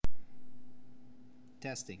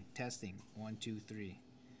Testing, testing. One, two, three.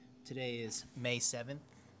 Today is May 7th,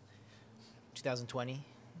 2020.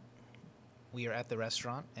 We are at the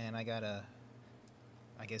restaurant, and I got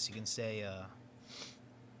I guess you can say, a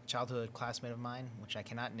childhood classmate of mine, which I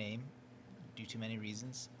cannot name due to many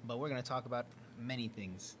reasons. But we're going to talk about many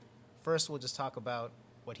things. First, we'll just talk about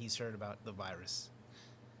what he's heard about the virus.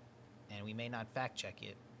 And we may not fact check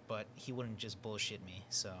it, but he wouldn't just bullshit me,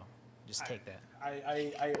 so just take that.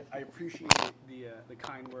 I appreciate the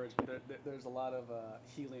kind words, but there's a lot of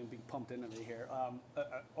helium being pumped into me here.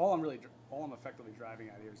 All I'm effectively driving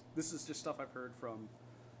at here is this is just stuff I've heard from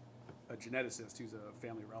a geneticist who's a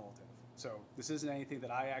family relative. So this isn't anything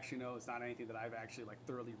that I actually know. It's not anything that I've actually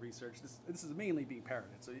thoroughly researched. This is mainly being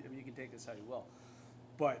parroted. So I mean, you can take this how you will.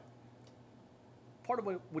 But part of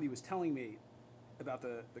what he was telling me about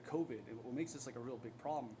the COVID and what makes this a real big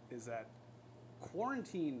problem is that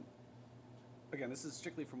quarantine. Again, this is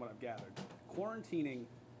strictly from what I've gathered. Quarantining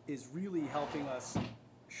is really helping us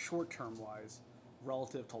short-term wise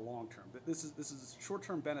relative to long-term. This is a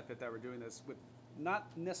short-term benefit that we're doing this with, not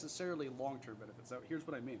necessarily long-term benefits. So here's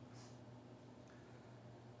what I mean.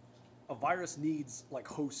 A virus needs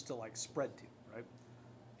hosts to spread to, right?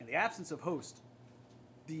 In the absence of host,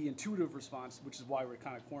 the intuitive response, which is why we're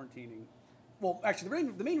kind of quarantining. Well, actually,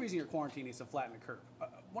 the main reason you're quarantining is to flatten the curve.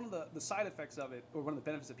 One of the side effects of it, or one of the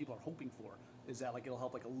benefits that people are hoping for, is that it'll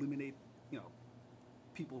help eliminate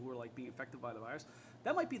people who are being affected by the virus.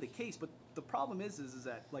 That might be the case, but the problem is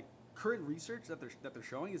that current research that they're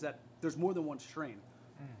showing is that there's more than one strain.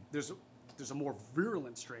 There's a more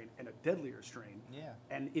virulent strain and a deadlier strain. Yeah.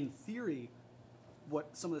 And in theory,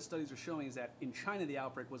 what some of the studies are showing is that in China the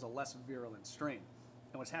outbreak was a less virulent strain,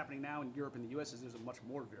 and what's happening now in Europe and the U.S. is there's a much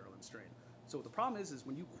more virulent strain. So what the problem is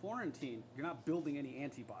when you quarantine, you're not building any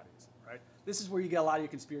antibodies, right? This is where you get a lot of your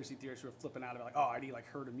conspiracy theorists who are flipping out about I need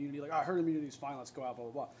herd immunity. Herd immunity is fine, let's go out, blah,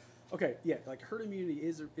 blah, blah. Okay, yeah, herd immunity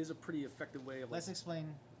is a pretty effective way of Let's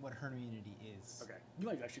explain what herd immunity is. Okay, you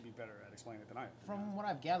might actually be better at explaining it than I am. From what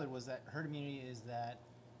I've gathered was that herd immunity is that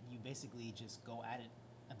you basically just go at it,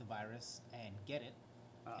 at the virus, and get it,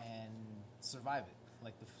 and survive it.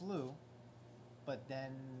 Like the flu, but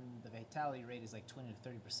then the fatality rate is 20 to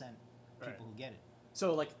 30% people who get it.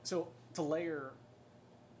 So to layer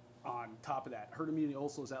on top of that, herd immunity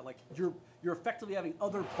also is that you're effectively having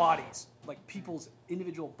other bodies, people's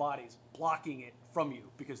individual bodies, blocking it from you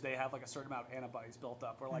because they have a certain amount of antibodies built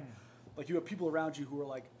up, or you have people around you who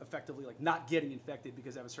are effectively not getting infected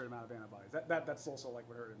because they have a certain amount of antibodies. That's also what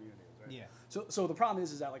herd immunity is, right? Yeah. So the problem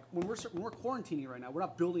is that when we're quarantining right now, we're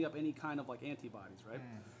not building up any kind of antibodies, right?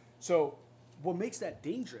 So what makes that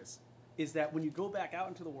dangerous is that when you go back out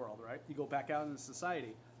into the world, right? You go back out into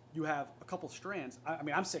society, you have a couple strands. I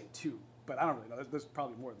mean, I'm saying two, but I don't really know. There's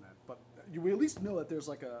probably more than that. But we at least know that there's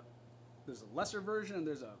a lesser version and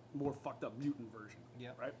there's a more fucked up mutant version. Yeah.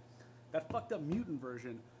 Right? That fucked up mutant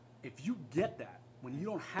version, if you get that, when you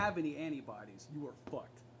don't have any antibodies, you are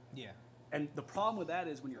fucked. Yeah. And the problem with that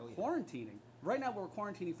is when you're quarantining, right now we're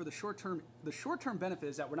quarantining for the short term. The short term benefit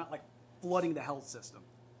is that we're not flooding the health system,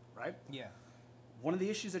 right? Yeah. One of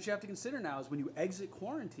the issues that you have to consider now is when you exit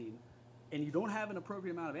quarantine and you don't have an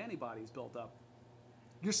appropriate amount of antibodies built up,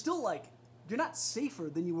 you're still you're not safer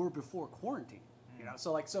than you were before quarantine.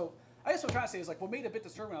 So I guess what I'm trying to say is what made it a bit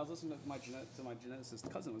disturbing when I was listening to my geneticist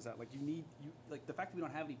cousin was that the fact that we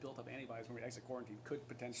don't have any built up antibodies when we exit quarantine could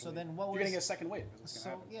potentially. So then you're getting a second wave.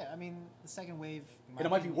 Yeah, I mean the second wave. And it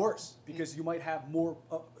might be worse because you might have more.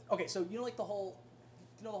 Okay, so the whole.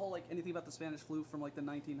 You know the whole anything about the Spanish flu from the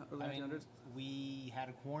early 1900s? We had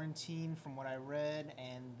a quarantine from what I read,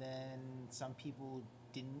 and then some people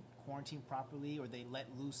didn't quarantine properly, or they let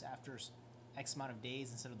loose after X amount of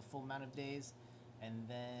days instead of the full amount of days, and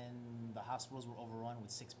then the hospitals were overrun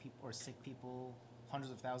with sick people.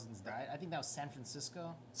 Hundreds of thousands died. I think that was San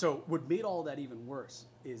Francisco. So what made all that even worse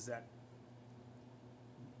is that.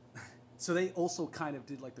 So they also kind of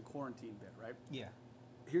did the quarantine bit, right? Yeah.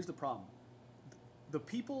 Here's the problem. The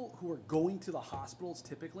people who are going to the hospitals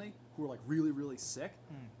typically, who are really, really sick,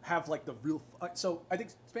 have the real. So I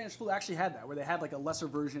think Spanish flu actually had that, where they had a lesser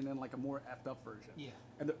version and a more effed up version. Yeah.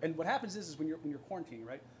 And what happens is when you're quarantining,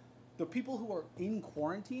 right? The people who are in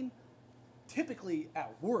quarantine, typically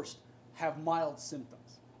at worst, have mild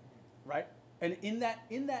symptoms, right? And in that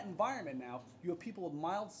environment now, you have people with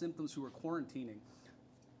mild symptoms who are quarantining,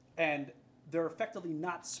 and they're effectively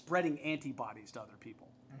not spreading antibodies to other people,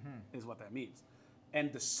 is what that means.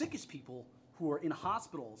 And the sickest people who are in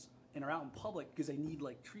hospitals and are out in public because they need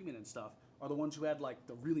treatment and stuff are the ones who had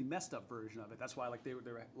the really messed up version of it. That's why they were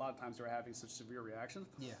a lot of times they were having such severe reactions.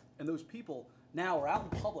 Yeah. And those people now are out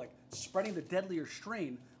in public spreading the deadlier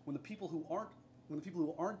strain when the people who aren't when the people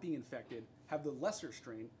who aren't being infected have the lesser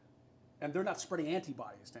strain, and they're not spreading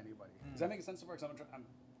antibodies to anybody. Does that make sense so far? 'Cause I'm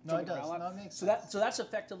No, it jumping around does. a lot. No, it makes so sense. so that's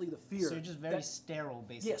effectively the fear. So you're just very that- sterile,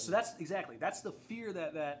 basically. Yeah, so that's the fear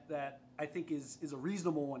that I think is a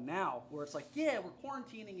reasonable one now, where it's like, yeah, we're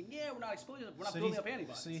quarantining and yeah, we're not exposing them, we're not building up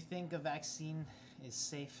antibodies. So you think a vaccine is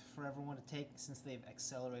safe for everyone to take since they've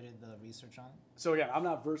accelerated the research on it? So again, I'm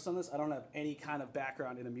not versed on this. I don't have any kind of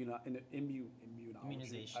background in immunology.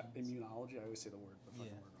 Immunization. Immunology. I always say the fucking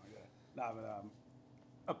Yeah. word wrong. Yeah. No, but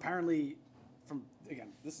apparently,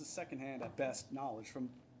 this is secondhand at best knowledge from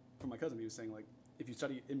my cousin. He was saying, like, if you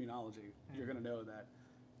study immunology, you're going to know that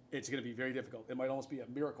it's going to be very difficult. It might almost be a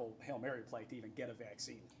miracle Hail Mary play to even get a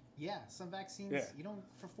vaccine. Yeah, some vaccines, Yeah. you don't,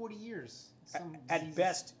 for 40 years. Some At diseases-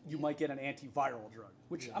 best, you might get an antiviral drug,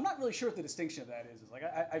 which I'm not really sure what the distinction of that is. It's like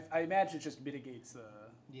I imagine it just mitigates the,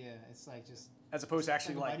 Yeah, it's like just as opposed to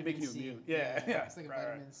actually a like vitamin making you C. immune. Yeah. It's like a Right, right.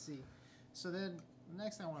 vitamin C. So then, the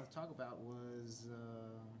next thing I wanted to talk about was,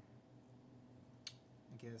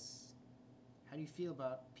 I guess, how do you feel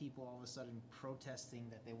about people all of a sudden protesting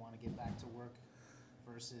that they want to get back to work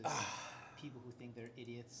versus people who think they're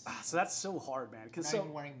idiots? So that's so hard, man. Not Because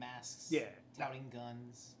even wearing masks. Yeah. Touting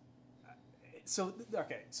guns. so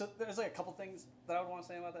there's like a couple things that I would want to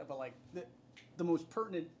say about that, but like the most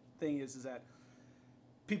pertinent thing is that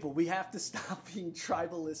people, we have to stop being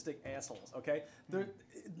tribalistic assholes. Okay,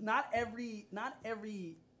 not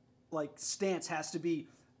every like stance has to be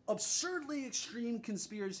absurdly extreme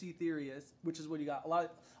conspiracy theorists, which is what you got.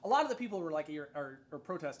 A lot of the people who are like are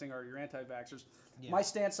protesting are your anti-vaxxers. Yeah. My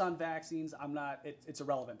stance on vaccines, I'm not. It's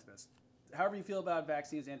irrelevant to this. However you feel about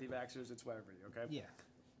vaccines, anti-vaxxers, it's whatever you. Okay. Yeah.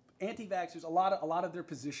 Anti-vaxxers, a lot of their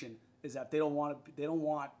position is that they don't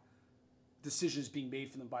want decisions being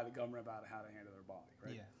made for them by the government about how to handle their body.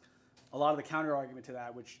 Right. Yeah. A lot of the counter argument to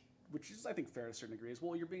that, which is I think fair to a certain degree, is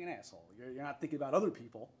well, you're being an asshole. You're not thinking about other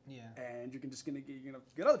people. Yeah. And you're gonna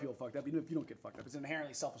get other people fucked up, even if you don't get fucked up. It's an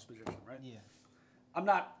inherently selfish position, right? Yeah. I'm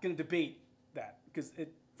not gonna debate that because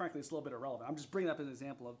frankly it's a little bit irrelevant. I'm just bringing up an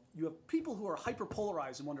example of you have people who are hyper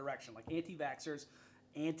polarized in one direction, like anti-vaxxers,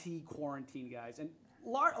 anti-quarantine guys, and a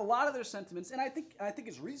lot of their sentiments, and I think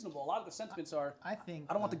it's reasonable. A lot of the sentiments are, I think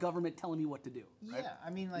I don't want the government telling me what to do. Right? Yeah, I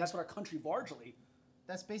mean, And like that's what our country largely.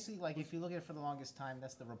 that's basically like if you look at it for the longest time,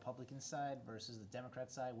 that's the Republican side versus the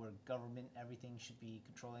Democrat side, where government everything should be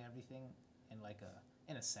controlling everything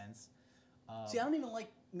in a sense. See, I don't even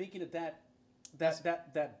like making it that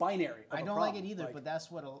binary. Of I a don't problem. like it either, but that's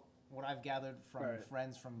what I've gathered from Right.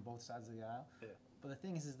 friends from both sides of the aisle. Yeah. But the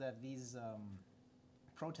thing is that these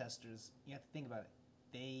protesters, you have to think about it.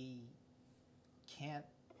 They can't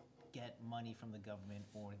get money from the government,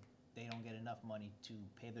 or they don't get enough money to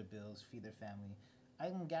pay their bills, feed their family.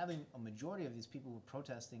 I'm gathering a majority of these people who are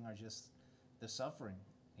protesting are just they're suffering,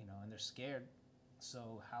 and they're scared.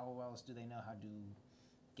 So how else do they know how to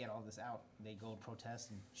get all this out? They go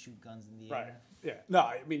protest and shoot guns in the Right. air. Yeah. No,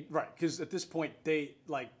 I mean, right. Because at this point, they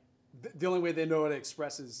the only way they know how to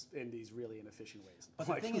express is in these really inefficient ways. But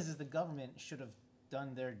the thing is the government should have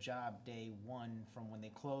done their job day one from when they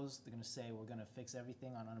closed. They're going to say we're going to fix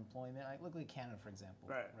everything on unemployment. Like look at Canada, for example.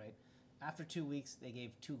 Right. After 2 weeks, they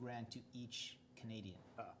gave $2,000 to each Canadian.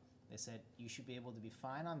 They said you should be able to be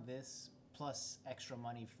fine on this plus extra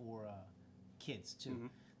money for kids too. Mm-hmm.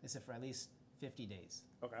 They said for at least 50 days.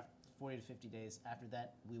 Okay. 40 to 50 days. After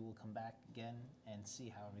that, we will come back again and see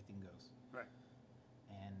how everything goes. Right.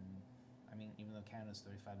 And I mean, even though Canada's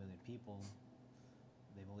 35 million people,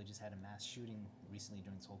 they've only just had a mass shooting recently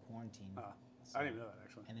during this whole quarantine. I didn't even know that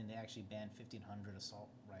actually. And then they actually banned 1,500 assault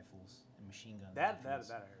rifles and machine guns. That and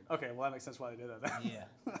I heard. Okay, well that makes sense why they did that. Yeah,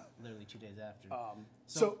 literally 2 days after.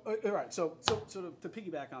 So all right. So to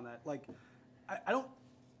piggyback on that, like, I don't.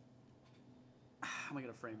 How am I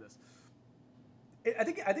going to frame this? I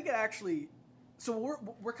think it actually. So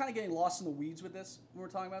we're kind of getting lost in the weeds with this when we're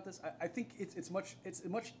talking about this. I think it's much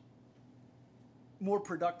more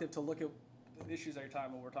productive to look at the issues that you're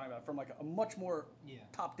talking about. We're talking about from like a much more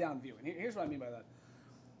top-down view. And here's what I mean by that.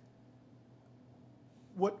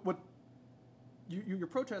 What your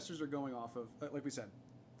protesters are going off of, like we said,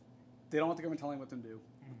 they don't want the government telling them what to do,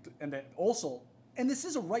 and that also, and this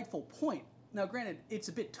is a rightful point. Now, granted, it's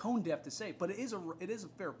a bit tone deaf to say, but it is a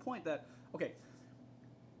fair point that okay,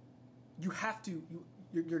 you're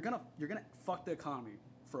gonna fuck the economy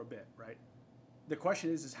for a bit, right? The question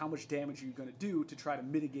is how much damage are you gonna do to try to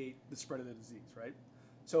mitigate the spread of the disease, right?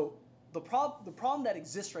 So the problem that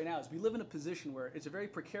exists right now is we live in a position where it's a very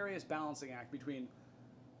precarious balancing act between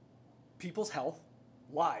people's health,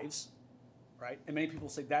 lives, right? And many people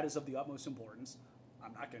say that is of the utmost importance,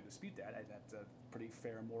 I'm not going to dispute that. That's a pretty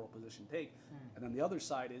fair and moral position to take. And then the other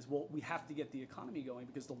side is, well, we have to get the economy going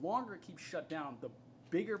because the longer it keeps shut down, the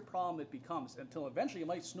bigger problem it becomes until eventually it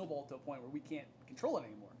might snowball to a point where we can't control it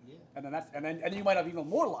anymore. Yeah. And then you might have even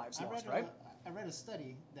more lives lost, right? I read a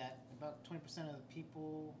study that about 20% of the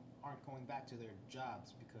people aren't going back to their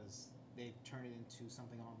jobs because they've turned it into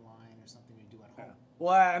something online or something to do at home.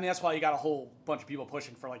 Well, I mean, that's why you got a whole bunch of people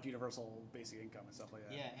pushing for like universal basic income and stuff like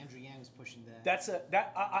that. Yeah, Andrew Yang was pushing that.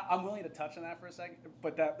 I'm willing to touch on that for a second,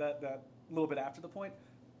 but that little bit after the point,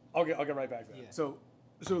 I'll get right back to that. Yeah. So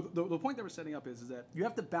the point that we're setting up is that you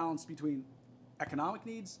have to balance between economic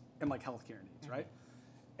needs and like healthcare needs, right?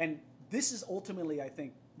 And this is ultimately, I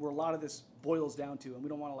think, where a lot of this boils down to, and we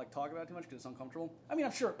don't want to like talk about it too much because it's uncomfortable. I mean,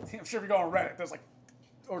 I'm sure if you go on Reddit, there's like,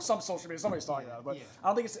 or some social media, somebody's talking about it, but I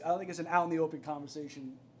don't think it's an out in the open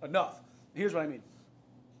conversation enough. Here's what I mean.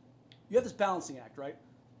 You have this balancing act, right?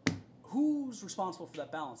 Who's responsible for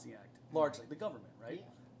that balancing act? Largely the government, right?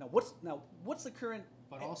 Yeah. Now what's the current?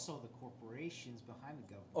 But also the corporations behind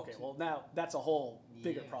the government. Okay, well now that's a whole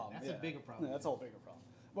bigger problem. That's a bigger problem. Yeah, that's a whole bigger problem.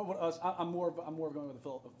 But I'm more going with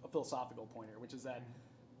a philosophical point here, which is that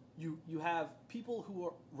you have people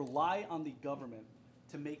who rely on the government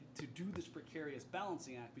to do this precarious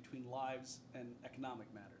balancing act between lives and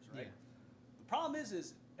economic matters, right? Yeah. The problem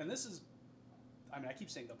is, and this is, I mean, I keep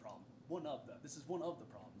saying the problem. This is one of the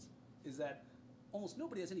problems, is that almost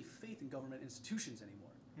nobody has any faith in government institutions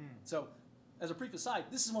anymore. So, as a brief aside,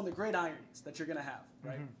 this is one of the great ironies that you're going to have,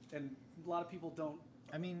 right? And a lot of people don't.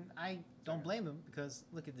 I mean, I don't blame him because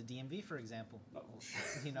look at the DMV, for example. Oh, well,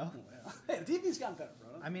 shit. You know? Hey, the DMV's gotten better, bro.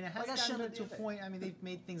 I mean, it has gotten better to a point. I mean, they've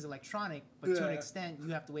made things electronic, but to an extent,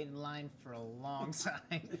 you have to wait in line for a long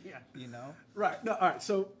time. Yeah. You know? Right. No. All right.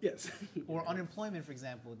 So yes. Or unemployment, for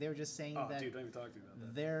example. They were just saying that dude, don't even talk to me about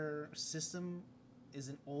that. their system is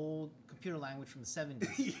an old computer language from the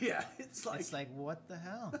 70s. Yeah, it's like what the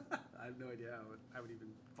hell? I have no idea how it even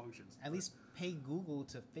functions. At least pay Google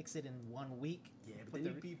to fix it in 1 week. Yeah, but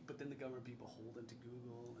then the government people hold into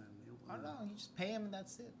Google and I don't know. You just pay them and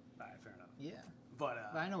that's it. All right, fair enough. Yeah.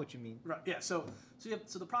 But I know what you mean. Right. Yeah. So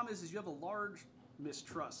the problem is you have a large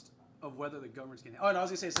mistrust of whether the government's going to. Oh, and I was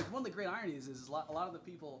gonna say it's like one of the great ironies is a lot of the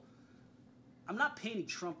people. I'm not painting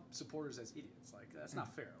Trump supporters as idiots. Like that's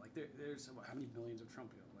not fair. Like there's how many millions of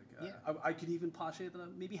Trump people? Like I could even postulate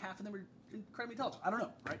that maybe half of them are incredibly intelligent. I don't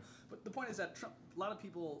know, right? But the point is that a lot of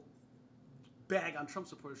people bag on Trump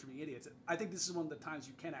supporters for being idiots. I think this is one of the times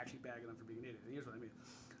you can actually bag on them for being an idiot. And here's what I mean.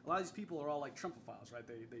 A lot of these people are all like Trumpophiles, right?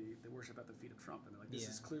 They worship at the feet of Trump, and they're like, this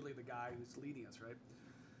is clearly the guy who's leading us, right?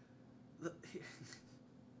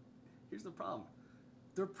 Here's the problem.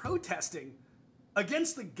 They're protesting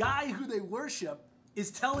against the guy who they worship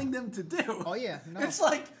is telling them to do. Oh yeah, no. It's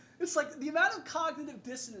like the amount of cognitive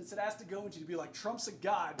dissonance that has to go into to be like, Trump's a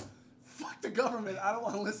god. Fuck the government. I don't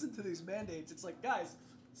want to listen to these mandates. It's like, guys,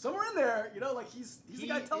 somewhere in there, like he's the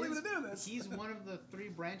guy telling you to do this. He's one of the 3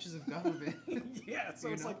 branches of government. Yeah, so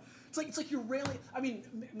it's like you're railing. I mean,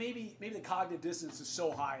 maybe the cognitive dissonance is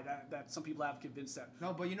so high that some people have convinced that.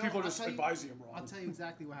 No, but people are just advising him wrong. I'll tell you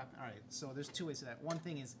exactly what happened. All right, so there's 2 ways to that. One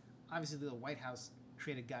thing is obviously the White House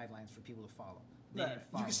created guidelines for people to follow. They didn't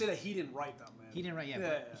follow. You can say that he didn't write them, man. He didn't write,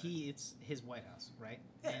 but it's his White House, right?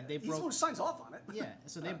 Yeah, and they he's the one who signs off on it. Yeah,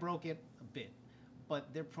 so they broke it a bit,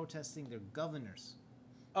 but they're protesting their governors.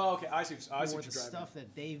 Oh, okay. I see what you're the driving. stuff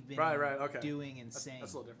that they've been doing and saying.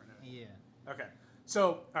 That's a little different. Yeah. Okay.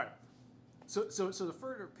 So, all right. So the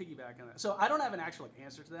further piggyback on that. So I don't have an actual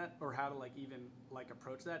answer to that or how to even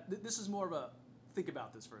approach that. This is more of a think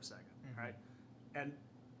about this for a second, right? And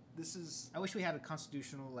this is. I wish we had a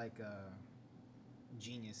constitutional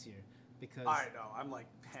genius here because I know I'm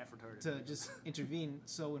half retarded to just intervene.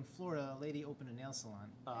 So in Florida, a lady opened a nail salon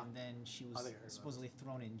and then she was supposedly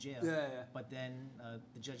thrown in jail. Yeah. But then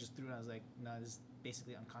the judges threw it. And I was like, no, this is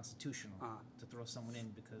basically unconstitutional to throw someone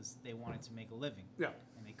in because they wanted to make a living. Yeah.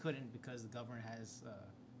 And they couldn't because the government has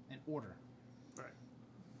an order. Right.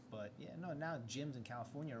 But now gyms in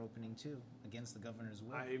California are opening too against the governor's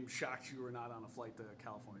will. I'm shocked you were not on a flight to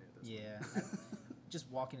California at this point. Just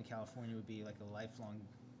walking to California would be like a lifelong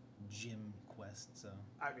gym quest. So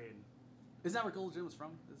I mean, isn't that where Gold Gym is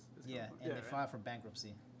from? Yeah, and they filed for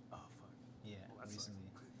bankruptcy. Oh fuck. Yeah, recently.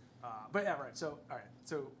 But yeah, right. So all right.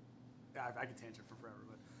 So I could tangent for forever,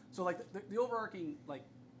 but so the overarching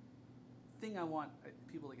thing I want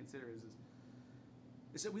people to consider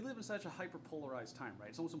is that we live in such a hyper-polarized time, right?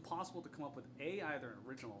 It's almost impossible to come up with either an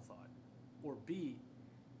original thought or B,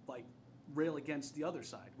 rail against the other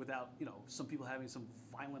side without some people having some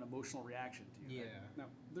violent emotional reaction to you. Yeah. Right? Now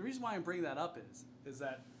the reason why I'm bringing that up is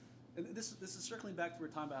that and this is circling back to our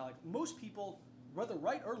time about how most people whether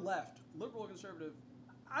right or left, liberal or conservative,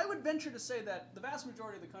 I would venture to say that the vast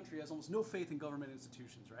majority of the country has almost no faith in government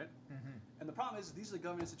institutions, right? Mm-hmm. And the problem is these are the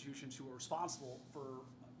government institutions who are responsible for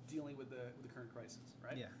dealing with the current crisis,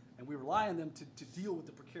 right? Yeah. And we rely on them to deal with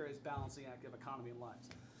the precarious balancing act of economy and lives.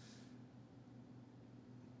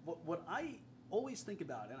 What I always think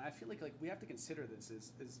about, and I feel like we have to consider this,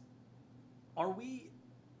 is are we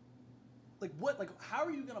how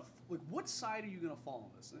are you gonna what side are you gonna fall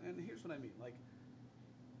on this? And here's what I mean,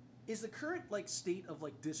 is the current state of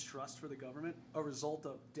distrust for the government a result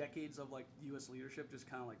of decades of U.S. leadership just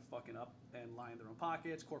kind of fucking up and lying in their own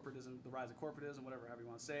pockets, corporatism, the rise of corporatism, whatever, however you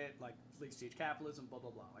want to say it, late stage capitalism, blah blah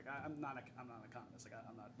blah. I'm not an economist,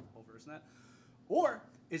 I'm not well versed in that. Or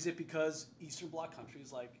is it because Eastern Bloc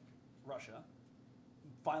countries like Russia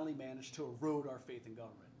finally managed to erode our faith in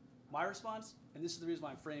government? My response, and this is the reason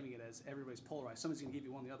why I'm framing it as everybody's polarized. Somebody's going to give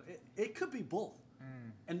you one or the other. It could be both.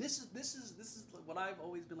 And this is what I've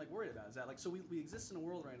always been worried about, is that so we exist in a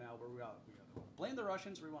world right now where we want to blame the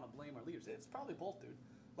Russians or we want to blame our leaders. It's probably both, dude.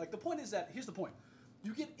 The point is that, here's the point.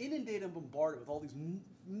 You get inundated and bombarded with all these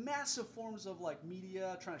massive forms of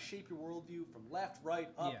media trying to shape your worldview from left, right,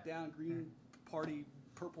 up, down, green party,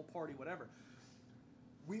 purple party, whatever.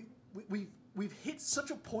 We've hit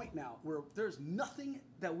such a point now where there's nothing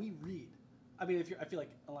that we read. I mean, I feel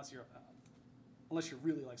like unless you're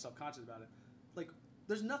really subconscious about it,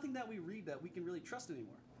 there's nothing that we read that we can really trust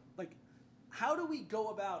anymore. How do we go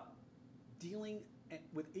about dealing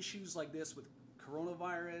with issues like this, with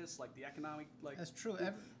coronavirus, the economic, That's true.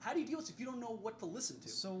 How do you deal with this if you don't know what to listen to?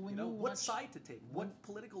 So when what side to take, what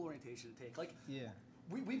political orientation to take?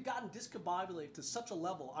 We've gotten discombobulated to such a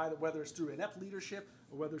level, either whether it's through inept leadership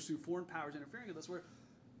or whether it's through foreign powers interfering with us, where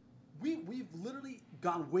we've literally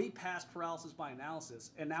gone way past paralysis by analysis,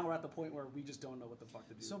 and now we're at the point where we just don't know what the fuck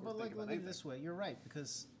to do. So, but look at it this way. You're right,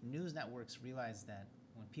 because news networks realize that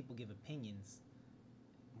when people give opinions,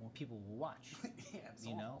 more people will watch. Yeah,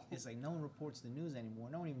 it's no one reports the news anymore.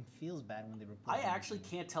 No one even feels bad when they report. I actually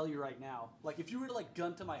can't tell you right now. If you were to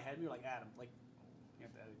gun to my head and you're Adam, you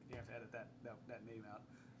have to edit that name out.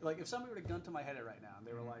 If somebody were to gun to my head right now and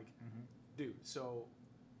they were dude, so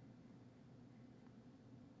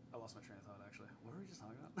I lost my train of thought, actually. What were we just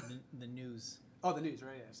talking about? The news. Oh, the news,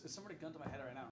 right? Yeah. If somebody gun to my head right now,